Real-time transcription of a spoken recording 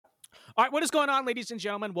All right, what is going on, ladies and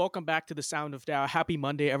gentlemen? Welcome back to the Sound of Dow. Happy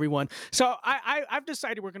Monday, everyone. So I've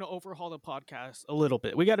decided we're going to overhaul the podcast a little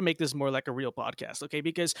bit. We got to make this more like a real podcast, okay?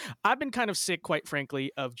 Because I've been kind of sick, quite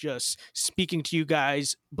frankly, of just speaking to you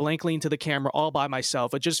guys blankly into the camera all by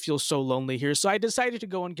myself. It just feels so lonely here. So I decided to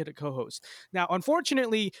go and get a co-host. Now,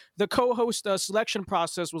 unfortunately, the co-host selection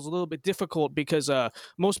process was a little bit difficult because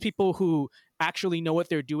most people who actually know what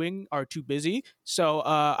they're doing are too busy. So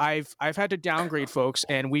I've had to downgrade folks,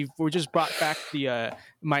 and we're just brought back the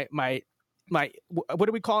my what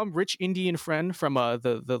do we call him? Rich Indian friend from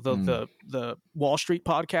Mm. the Wall Street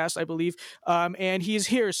podcast, I believe. And he is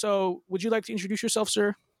here. So would you like to introduce yourself,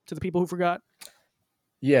 sir, to the people who forgot?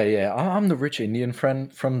 Yeah. I'm the rich Indian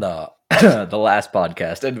friend from the the last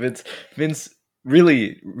podcast, and Vince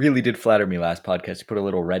really did flatter me last podcast. He put a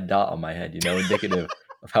little red dot on my head, indicative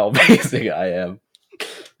of how amazing I am.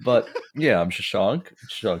 But yeah, I'm Shashank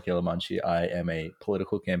Yalamanchi. I am a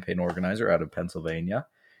political campaign organizer out of Pennsylvania,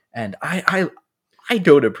 and I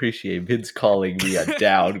don't appreciate Vince calling me a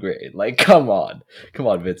downgrade. Like, come on,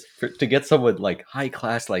 Vince. To get someone like high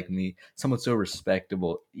class like me, someone so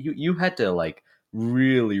respectable, you had to like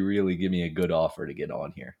really give me a good offer to get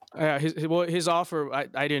on here. His offer,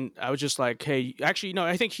 I didn't. I was just like, hey, actually, no.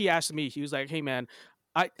 I think he asked me. He was like, hey, man,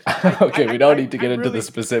 Okay, we don't need to get into the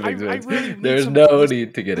specifics, I Vince. really need There's some no publicity.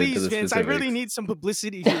 need to get into Please, the Vince, I really specifics. need some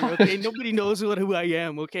publicity here. Okay, nobody knows who I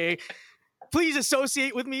am. Okay, please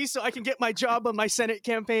associate with me so I can get my job on my Senate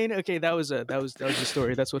campaign. Okay, that was the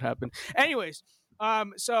story. That's what happened. Anyways,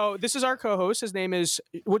 so this is our co-host. His name is,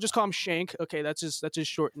 we'll just call him Shank. Okay, that's his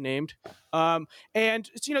short named. And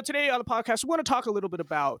today on the podcast we want to talk a little bit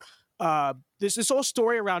about this whole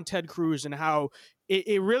story around Ted Cruz and how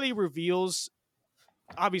it really reveals,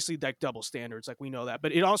 obviously, like double standards, like we know that,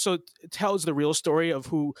 but it also tells the real story of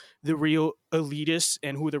who the real elitists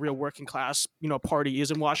and who the real working class party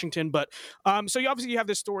is in Washington. But so you have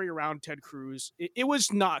this story around Ted Cruz. It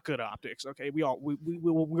was not good optics. Okay, we're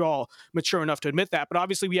all mature enough to admit that. But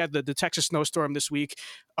obviously we had the Texas snowstorm this week,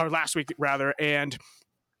 or last week rather, and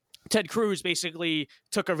Ted Cruz basically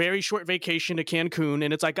took a very short vacation to Cancun,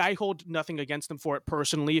 and it's like, I hold nothing against him for it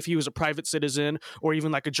personally. If he was a private citizen or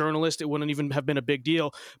even like a journalist, it wouldn't even have been a big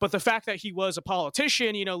deal. But the fact that he was a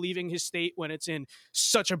politician, leaving his state when it's in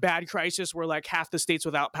such a bad crisis where like half the state's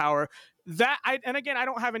without power, and again, I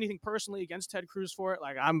don't have anything personally against Ted Cruz for it.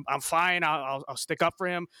 Like, I'm fine. I'll stick up for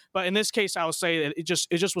him. But in this case, I will say that it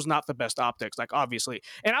just was not the best optics. Like, obviously,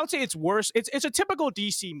 and I would say it's worse. It's a typical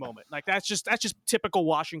DC moment. Like, that's just typical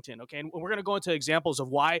Washington. Okay, and we're gonna go into examples of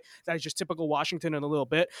why that is just typical Washington in a little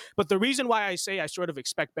bit. But the reason why I say I sort of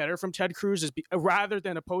expect better from Ted Cruz is rather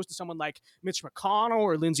than opposed to someone like Mitch McConnell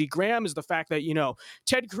or Lindsey Graham, is the fact that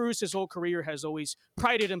Ted Cruz his whole career has always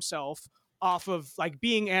prided himself off of like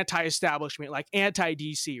being anti-establishment, like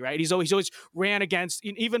anti-DC, right? He's always ran against,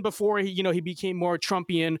 even before he became more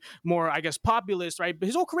Trumpian, more, I guess, populist, right? But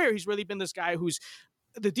his whole career, he's really been this guy who's,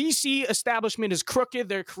 the DC establishment is crooked,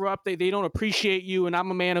 they're corrupt, they don't appreciate you, and I'm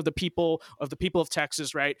a man of the people of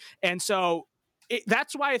Texas, right? And so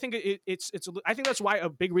that's why I think I think that's why a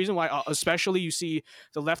big reason why, especially, you see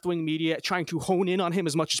the left wing media trying to hone in on him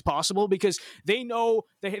as much as possible, because they know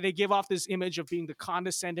they give off this image of being the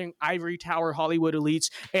condescending ivory tower Hollywood elites,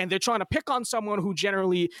 and they're trying to pick on someone who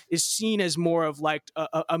generally is seen as more of like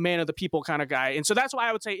a man of the people kind of guy. And so that's why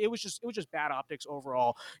I would say it was just bad optics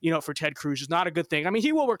overall. For Ted Cruz, is not a good thing. I mean,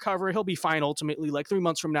 he will recover, he'll be fine ultimately. Like 3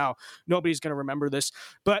 months from now, nobody's going to remember this,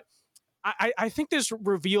 but I think this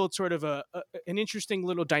revealed sort of an interesting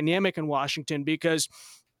little dynamic in Washington, because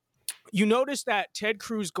you notice that Ted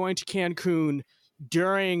Cruz going to Cancun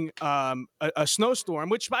during a snowstorm,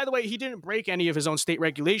 which, by the way, he didn't break any of his own state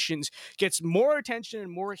regulations, gets more attention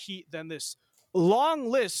and more heat than this long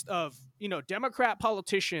list of Democrat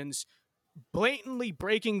politicians blatantly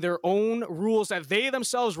breaking their own rules that they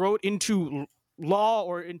themselves wrote into law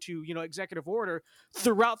or into executive order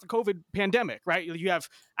throughout the COVID pandemic, right? You have,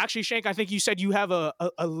 actually, Shank, I think you said you have a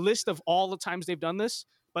list of all the times they've done this.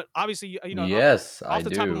 But obviously, Yes, I off the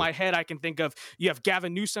top of do. my head, I can think of, you have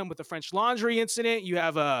Gavin Newsom with the French Laundry incident. You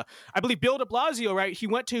have, I believe, Bill de Blasio, right? He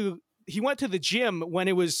went to the gym when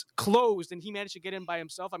it was closed, and he managed to get in by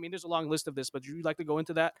himself. I mean, there's a long list of this, but would you like to go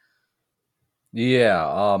into that?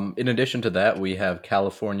 Yeah. In addition to that, we have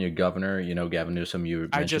California Governor, Gavin Newsom. You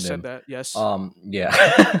I mentioned just said him. that. Yes.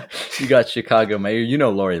 Yeah. You got Chicago Mayor.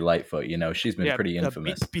 Lori Lightfoot. She's been Yeah. pretty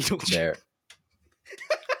infamous Beetlejuice. there.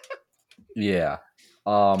 Yeah.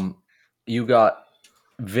 Um, you got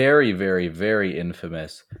very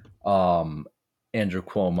infamous Andrew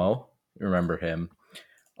Cuomo. Remember him?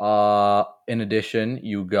 In addition,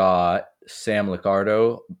 you got Sam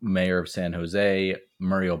Liccardo, mayor of San Jose,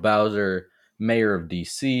 Muriel Bowser, mayor of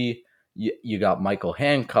DC. You got Michael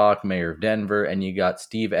Hancock, mayor of Denver, and you got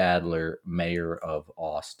Steve Adler, mayor of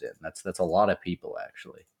Austin. That's a lot of people,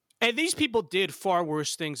 actually. And these people did far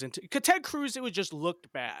worse things. Ted Cruz, it would just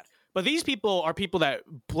looked bad. But these people are people that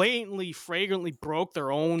blatantly, flagrantly broke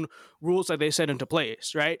their own rules that they set into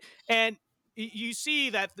place, right? And you see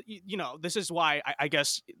that, this is why I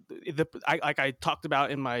guess like I talked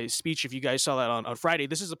about in my speech, if you guys saw that on Friday,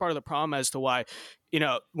 this is a part of the problem as to why,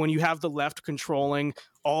 when you have the left controlling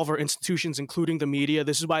all of our institutions, including the media,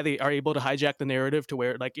 this is why they are able to hijack the narrative to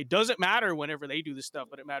where, like, it doesn't matter whenever they do this stuff,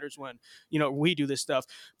 but it matters when, we do this stuff.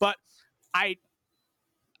 But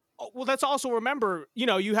let's also remember,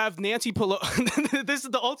 you have Nancy Pelosi. This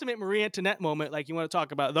is the ultimate Marie Antoinette moment. Like, you want to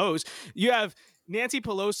talk about those. You have Nancy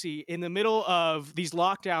Pelosi in the middle of these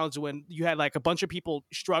lockdowns when you had like a bunch of people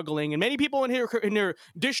struggling, and many people in their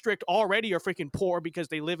district already are freaking poor because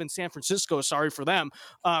they live in San Francisco. Sorry for them.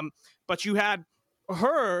 But you had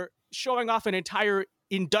her showing off an entire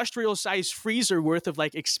industrial sized freezer worth of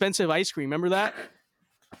like expensive ice cream. Remember that?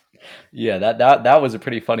 Yeah, that was a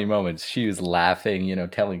pretty funny moment. She was laughing,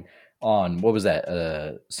 telling on what was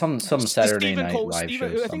that? Some Saturday Night Live show.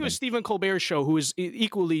 I think it was Stephen Colbert's show, who is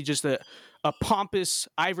equally just a pompous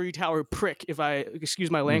ivory tower prick, if I excuse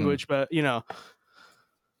my language, but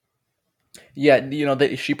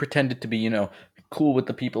Yeah, she pretended to be, cool with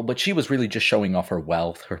the people, but she was really just showing off her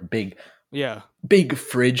wealth, her big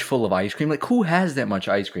fridge full of ice cream. Like, who has that much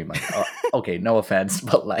ice cream? Like, okay, no offense,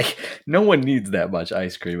 but like, no one needs that much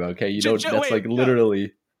ice cream. Okay,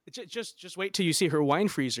 literally. Just wait till you see her wine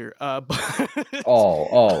freezer.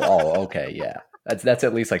 Okay, yeah. That's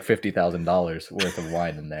at least like $50,000 worth of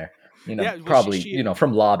wine in there. Probably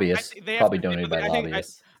from lobbyists, probably donated by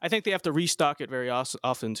lobbyists. I think they have to restock it very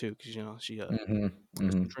often too, because she has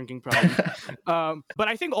drinking problems. But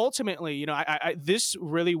I think ultimately, this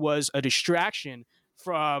really was a distraction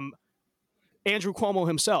from Andrew Cuomo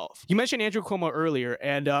himself. You mentioned Andrew Cuomo earlier,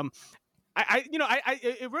 and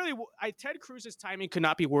Ted Cruz's timing could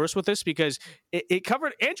not be worse with this, because it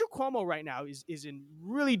covered Andrew Cuomo right now is in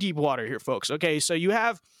really deep water here, folks. Okay, so you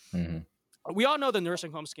have. We all know the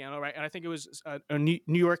nursing home scandal, right? And I think it was a New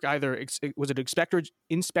York, was it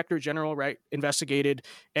Inspector General, right? Investigated,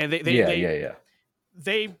 and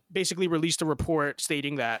they basically released a report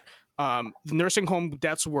stating that the nursing home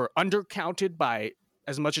deaths were undercounted by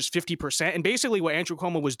as much as 50%. And basically, what Andrew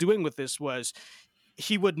Cuomo was doing with this was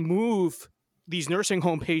he would move these nursing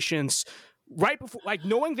home patients right before, like,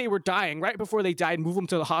 knowing they were dying, right before they died, move them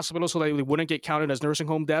to the hospital so they wouldn't get counted as nursing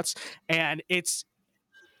home deaths. And it's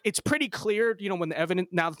pretty clear, when the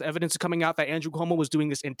evidence is coming out, that Andrew Cuomo was doing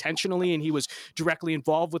this intentionally and he was directly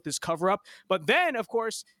involved with this cover up. But then, of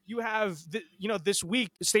course, you have this week,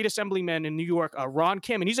 state assemblyman in New York, Ron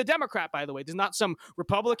Kim, and he's a Democrat, by the way. There's not some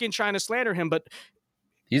Republican trying to slander him, but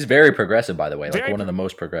he's very progressive, by the way, like one of the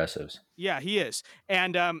most progressives. Yeah, he is,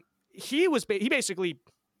 and he basically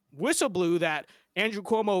whistle blew that Andrew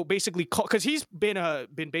Cuomo basically, because he's been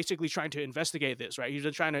basically trying to investigate this, right? He's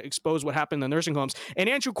been trying to expose what happened in the nursing homes. And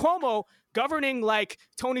Andrew Cuomo, governing like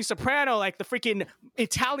Tony Soprano, like the freaking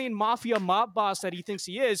Italian mafia mob boss that he thinks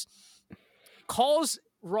he is, calls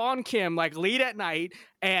Ron Kim like late at night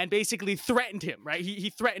and basically threatened him, right? He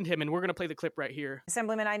threatened him, and we're going to play the clip right here.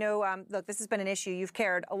 Assemblyman, I know, look, this has been an issue you've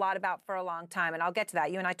cared a lot about for a long time, and I'll get to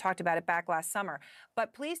that. You and I talked about it back last summer.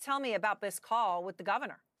 But please tell me about this call with the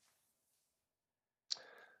governor.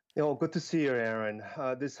 Good to see you, Aaron.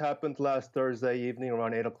 This happened last Thursday evening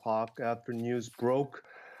around 8 o'clock after news broke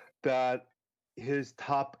that his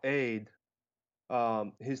top aide had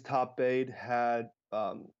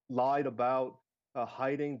lied about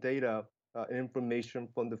hiding data information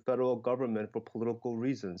from the federal government for political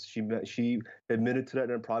reasons. She admitted to that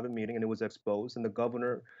in a private meeting, and it was exposed. And the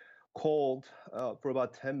governor called for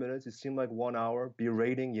about 10 minutes. It seemed like 1 hour,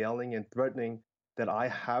 berating, yelling, and threatening that I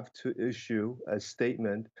have to issue a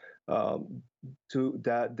statement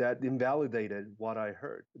that invalidated what I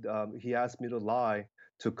heard. He asked me to lie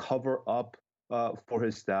to cover up for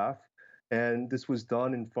his staff, and this was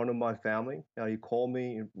done in front of my family. He called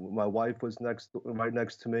me. My wife was right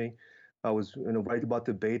next to me. I was right about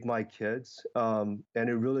to bathe my kids, and it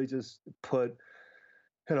really just put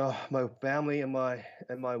my family and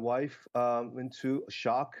my wife into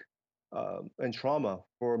shock and trauma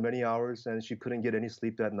for many hours, and she couldn't get any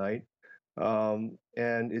sleep that night.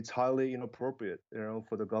 And it's highly inappropriate,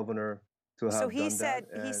 for the governor to have done that.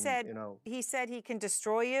 He said he can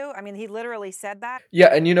destroy you. I mean, he literally said that.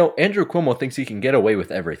 Yeah, and Andrew Cuomo thinks he can get away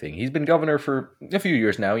with everything. He's been governor for a few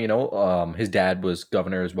years now. His dad was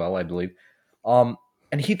governor as well, I believe.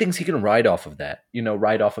 And he thinks he can ride off of that,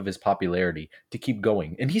 ride off of his popularity to keep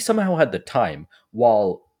going. And he somehow had the time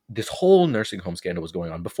while this whole nursing home scandal was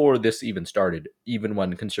going on, before this even started, even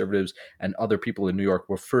when conservatives and other people in New York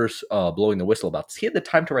were first blowing the whistle about this. He had the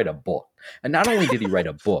time to write a book. And not only did he write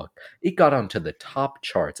a book, it got onto the top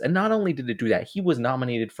charts. And not only did it do that, he was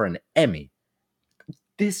nominated for an Emmy.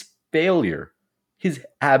 This failure, his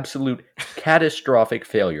absolute catastrophic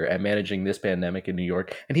failure at managing this pandemic in New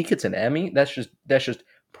York, and he gets an Emmy. That's just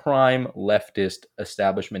prime leftist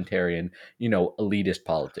establishmentarian, elitist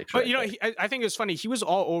politics. But I think it was funny. He was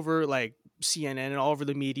all over like CNN and all over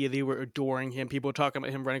the media. They were adoring him. People were talking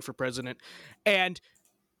about him running for president, and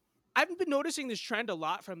I've been noticing this trend a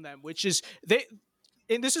lot from them, which is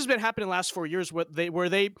and this has been happening the last 4 years, where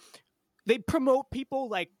they promote people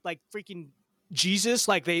like freaking Jesus,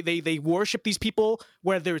 like they worship these people,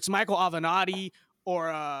 whether it's Michael Avenatti or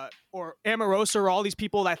Omarosa, or all these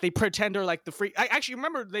people that they pretend are like the free. I actually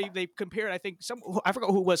remember they compared, I think I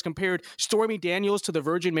forgot who it was, compared Stormy Daniels to the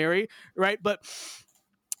Virgin Mary, right? But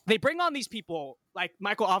they bring on these people like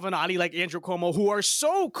Michael Avenatti, like Andrew Cuomo, who are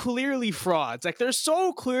so clearly frauds. Like they're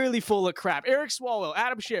so clearly full of crap. Eric Swalwell,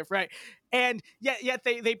 Adam Schiff, right? And yet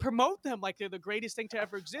they promote them like they're the greatest thing to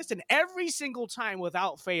ever exist. And every single time,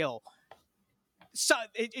 without fail, so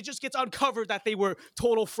it just gets uncovered that they were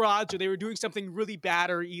total frauds, or they were doing something really bad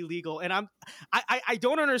or illegal. And I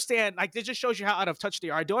don't understand. Like, it just shows you how out of touch they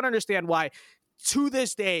are. I don't understand why to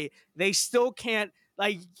this day they still can't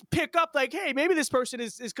like pick up like, hey, maybe this person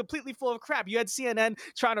is completely full of crap. You had CNN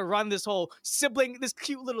trying to run this whole this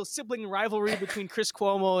cute little sibling rivalry between Chris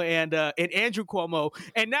Cuomo and Andrew Cuomo,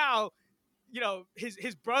 and now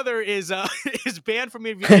his brother is banned from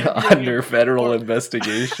under federal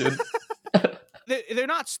investigation. They're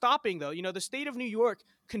not stopping, though. The state of New York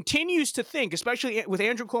continues to think, especially with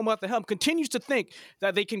Andrew Cuomo at the helm, continues to think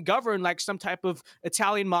that they can govern like some type of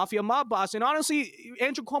Italian mafia mob boss. And honestly,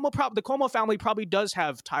 Andrew Cuomo, the Cuomo family probably does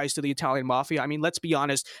have ties to the Italian mafia. I mean, let's be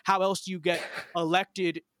honest. How else do you get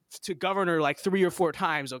elected to governor like 3 or 4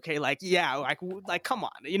 times? Okay, like, yeah, like come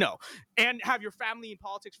on, and have your family in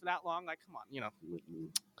politics for that long. Like, come on,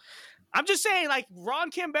 I'm just saying, like,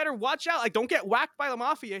 Ron Kim better watch out. Like, don't get whacked by the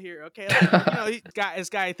mafia here, okay? Like, this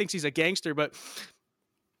guy thinks he's a gangster, but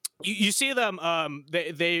you see them.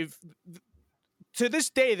 They've to this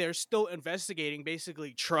day they're still investigating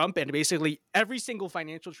basically Trump and basically every single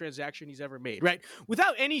financial transaction he's ever made, right?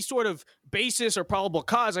 Without any sort of basis or probable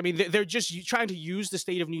cause. I mean, they're just trying to use the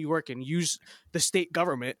state of New York and use the state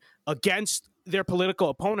government against their political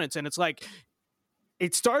opponents, and it's like.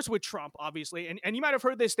 It starts with Trump, obviously, and you might have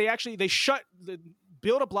heard this. Bill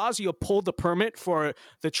de Blasio pulled the permit for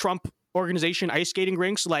the Trump organization ice skating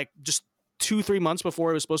rinks like just 2-3 months before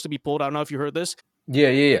it was supposed to be pulled. I don't know if you heard this.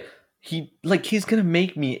 Yeah. He's gonna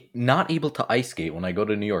make me not able to ice skate when I go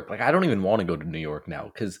to New York. Like, I don't even want to go to New York now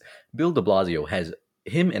because Bill de Blasio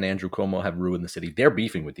him and Andrew Cuomo have ruined the city. They're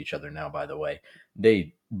beefing with each other now, by the way.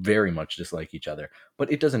 They very much dislike each other.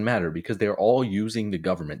 But it doesn't matter because they're all using the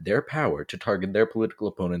government, their power, to target their political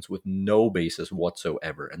opponents with no basis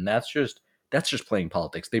whatsoever. And that's just playing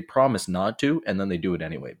politics. They promise not to, and then they do it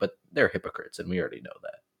anyway. But they're hypocrites, and we already know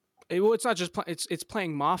that. Well, it's not just it's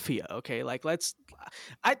playing mafia, okay? Like, people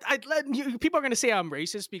are gonna say I'm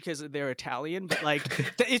racist because they're Italian, but like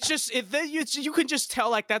it's just you can just tell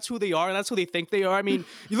like that's who they are and that's who they think they are. I mean,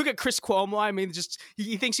 you look at Chris Cuomo. I mean, just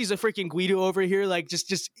he thinks he's a freaking Guido over here, like just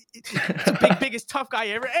it's the biggest tough guy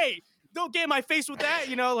ever. Hey, don't get in my face with that,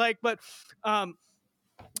 But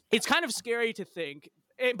it's kind of scary to think,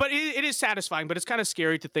 but it is satisfying. But it's kind of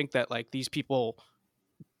scary to think that like these people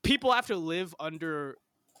have to live under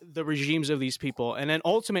the regimes of these people. And then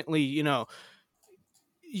ultimately, you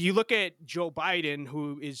look at Joe Biden,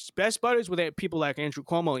 who is best buddies with people like Andrew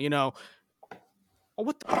Cuomo, oh,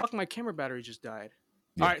 what the fuck? My camera battery just died.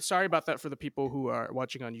 Yeah. All right. Sorry about that for the people who are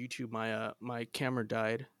watching on YouTube. My camera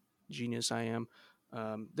died. Genius I am.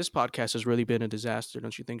 This podcast has really been a disaster,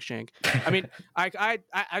 don't you think, Shank? I mean, I've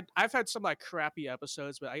had some like crappy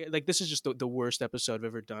episodes, but this is just the worst episode I've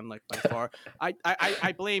ever done, like by far.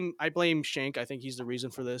 I blame Shank. I think he's the reason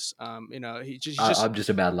for this. I'm just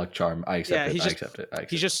a bad luck charm. I accept it.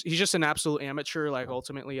 He's just an absolute amateur. Like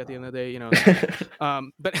ultimately, at the end of the day,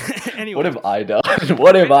 But anyway, what have I done?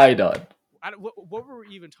 What have I done? What were we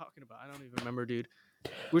even talking about? I don't even remember, dude.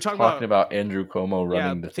 We're talking about Andrew Cuomo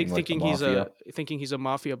running the thing thinking like the mafia. Thinking he's a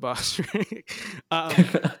mafia boss.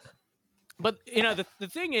 But the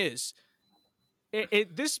thing is,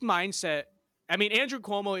 this mindset. I mean, Andrew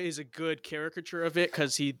Cuomo is a good caricature of it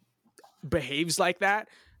because he behaves like that.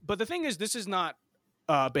 But the thing is, this is not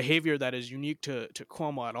behavior that is unique to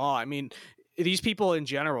Cuomo at all. I mean, these people in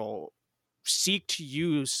general seek to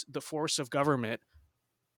use the force of government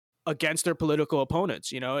against their political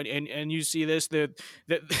opponents, and you see this, that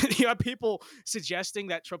you have people suggesting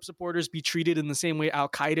that Trump supporters be treated in the same way Al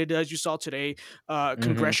Qaeda does. You saw today,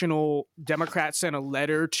 congressional Democrats sent a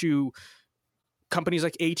letter to companies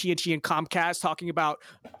like AT&T and Comcast talking about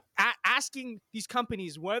asking these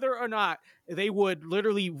companies whether or not they would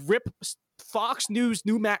literally rip Fox News,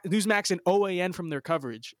 Newsmax, and OAN from their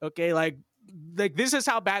coverage. Okay, like this is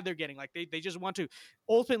how bad they're getting. Like they just want to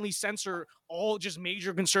ultimately censor all just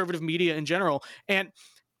major conservative media in general. And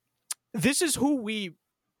this is who we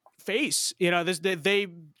face. They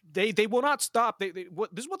will not stop. This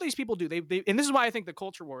is what these people do. And this is why I think the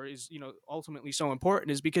culture war is ultimately so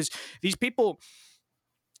important, is because these people,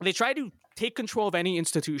 they try to take control of any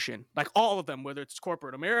institution, like all of them, whether it's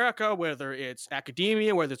corporate America, whether it's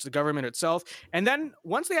academia, whether it's the government itself. And then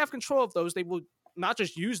once they have control of those, they will not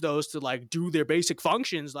just use those to like do their basic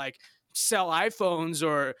functions, like sell iPhones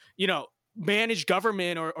or, manage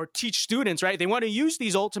government or teach students, right? They want to use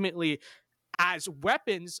these ultimately as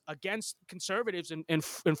weapons against conservatives and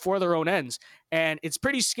for their own ends. And it's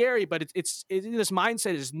pretty scary, but this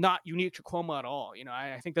mindset is not unique to Cuomo at all.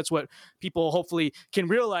 I think that's what people hopefully can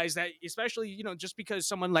realize, that especially, just because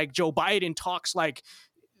someone like Joe Biden talks like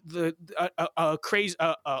crazy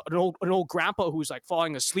an old grandpa who's like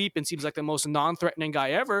falling asleep and seems like the most non-threatening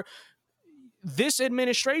guy ever. This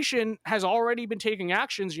administration has already been taking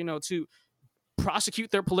actions, to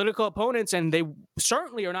prosecute their political opponents, and they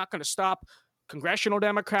certainly are not going to stop congressional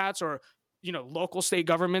Democrats or local state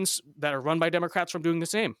governments that are run by Democrats from doing the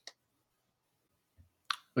same.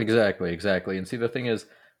 Exactly. And see, the thing is,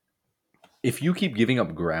 if you keep giving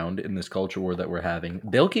up ground in this culture war that we're having,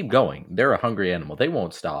 they'll keep going. They're a hungry animal. They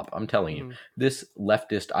won't stop. I'm telling you. This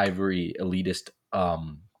leftist, ivory, elitist,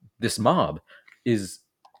 this mob is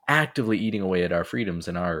actively eating away at our freedoms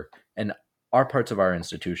and our parts of our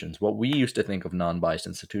institutions. What we used to think of non-biased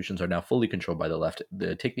institutions are now fully controlled by the left.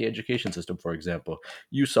 Take the education system, for example.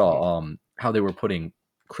 You saw how they were putting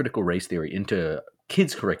critical race theory into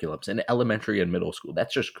kids' curriculums in elementary and middle school.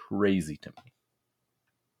 That's just crazy to me.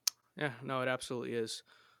 Yeah, no, it absolutely is.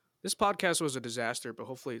 This podcast was a disaster, but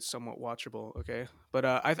hopefully it's somewhat watchable. Okay, but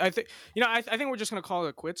I think I think we're just gonna call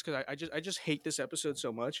it quits, because I just hate this episode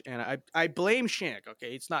so much, and I blame Shank.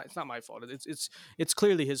 Okay, it's not my fault. It's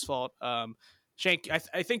clearly his fault. Shank,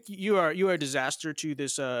 I think you are a disaster to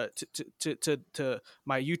this to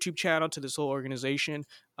my YouTube channel, to this whole organization.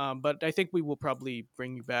 But I think we will probably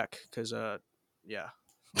bring you back, because yeah.